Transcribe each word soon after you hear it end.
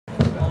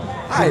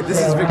Hi,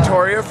 this is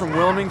Victoria from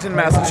Wilmington,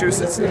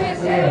 Massachusetts.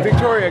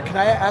 Victoria, can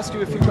I ask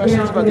you a few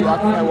questions about the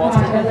Occupy Wall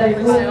Street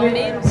movement? By all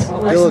means.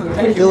 Excellent,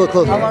 thank you.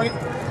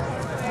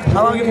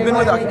 How long have you been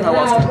with Occupy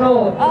Wall Street?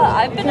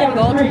 I've been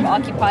involved with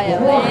Occupy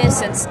LA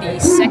since the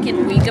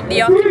second week of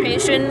the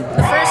occupation.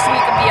 The first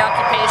week of the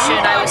occupation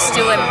I was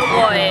still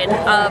employed,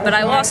 but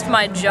I lost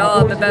my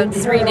job about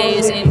 3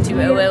 days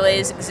into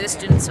OLA's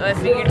existence, so I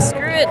figured,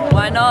 screw it,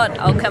 why not?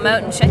 I'll come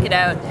out and check it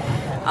out.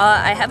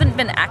 I haven't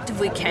been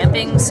actively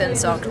camping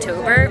since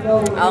October,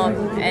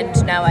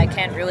 and now I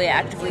can't really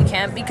actively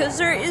camp because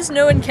there is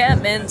no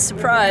encampment.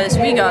 Surprise,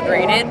 we got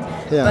raided.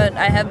 Yeah. But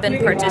I have been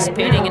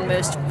participating in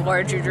most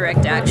larger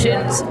direct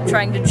actions,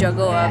 trying to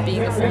juggle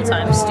being a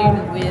full-time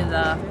student with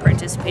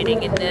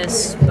participating in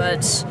this,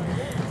 but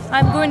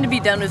I'm going to be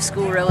done with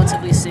school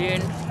relatively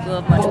soon. We'll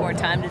have much more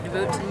time to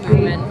devote to the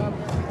movement.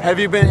 Have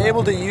you been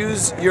able to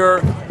use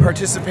your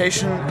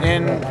participation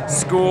in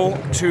school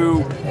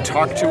to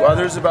talk to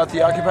others about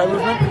the Occupy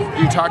movement?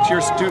 Do you talk to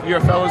your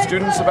fellow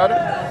students about it?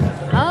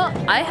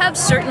 I have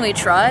certainly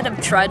tried. I've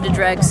tried to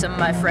drag some of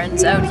my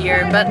friends out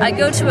here, but I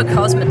go to a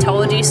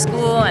cosmetology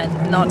school,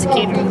 and not to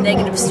cater to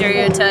negative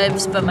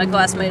stereotypes, but my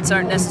classmates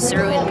aren't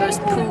necessarily the most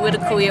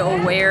politically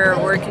aware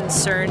or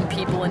concerned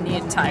people in the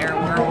entire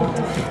world.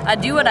 I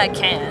do what I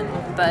can,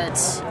 but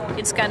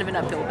it's kind of an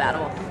uphill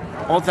battle.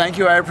 Well, thank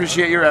you. I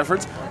appreciate your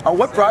efforts.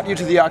 What brought you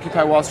to the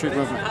Occupy Wall Street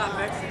movement?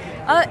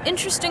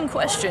 Interesting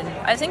question.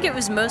 I think it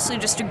was mostly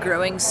just a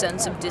growing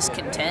sense of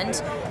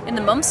discontent. In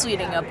the months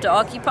leading up to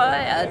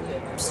Occupy, I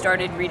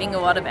started reading a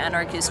lot of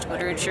anarchist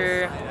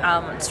literature,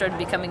 started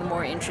becoming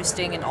more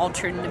interesting in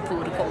alternative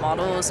political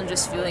models, and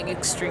just feeling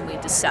extremely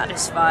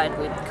dissatisfied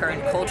with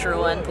current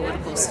cultural and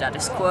political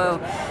status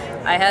quo.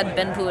 I had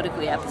been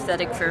politically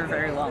apathetic for a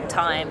very long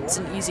time. It's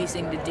an easy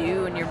thing to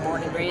do when you're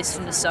born and raised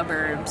in the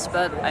suburbs,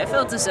 but I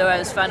felt as though I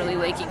was finally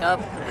waking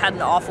up, had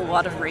an awful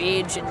lot of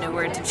rage and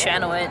nowhere to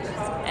channel it,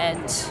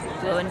 and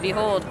lo and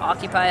behold,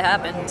 Occupy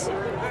happened.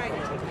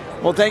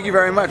 Well, thank you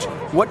very much.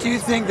 What do you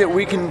think that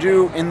we can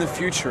do in the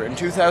future, in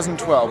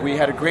 2012? We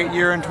had a great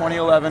year in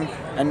 2011,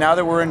 and now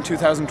that we're in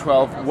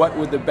 2012, what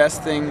would the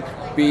best thing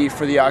be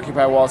for the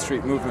Occupy Wall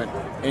Street movement,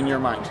 in your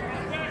mind?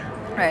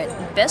 Right,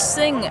 the best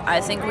thing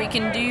I think we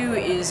can do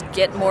is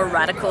get more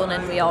radical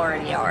than we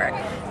already are.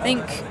 I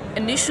think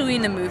initially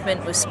the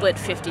movement was split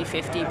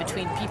 50-50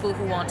 between people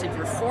who wanted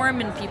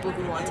reform and people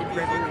who wanted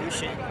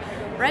revolution.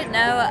 Right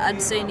now,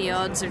 I'd say the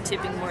odds are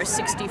tipping more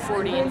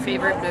 60-40 in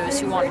favor of those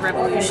who want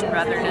revolution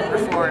rather than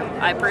reform.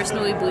 I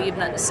personally believe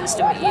that the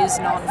system is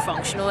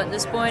non-functional at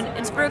this point.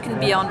 It's broken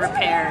beyond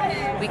repair.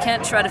 We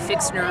can't try to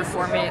fix it or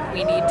reform it.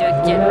 We need to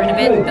get rid of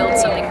it and build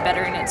something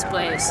better in its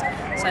place.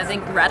 So I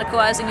think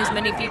radicalizing as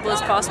many people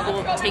as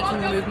possible, taking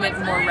the movement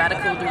in a more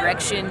radical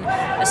direction,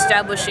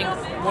 establishing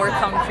more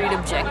concrete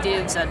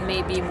objectives that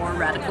may be more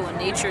radical in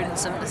nature than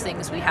some of the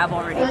things we have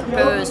already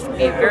proposed would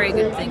be a very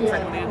good thing for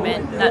the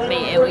movement. That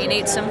may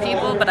alienate some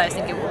people, but I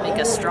think it will make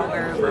us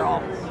stronger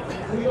overall.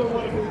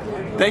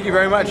 Thank you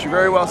very much. You're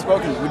very well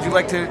spoken. Would you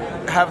like to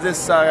have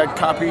this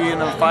copy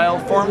in a file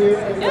form?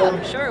 Yeah,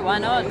 sure, why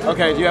not?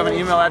 Okay, do you have an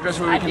email address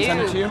where we can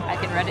send it to you? I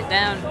can write it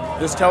down.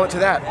 Just tell it to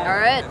that.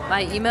 Alright,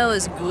 my email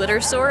is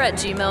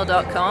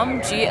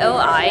glittersore@gmail.com,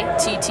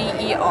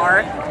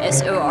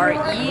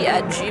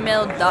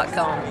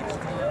 glittersore@gmail.com.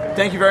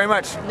 Thank you very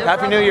much. No Happy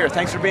problem. New Year.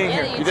 Thanks for being Yeah,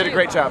 here. you You did a too.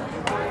 great job.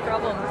 No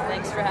problem.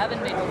 Thanks for having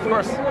me. Of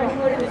course.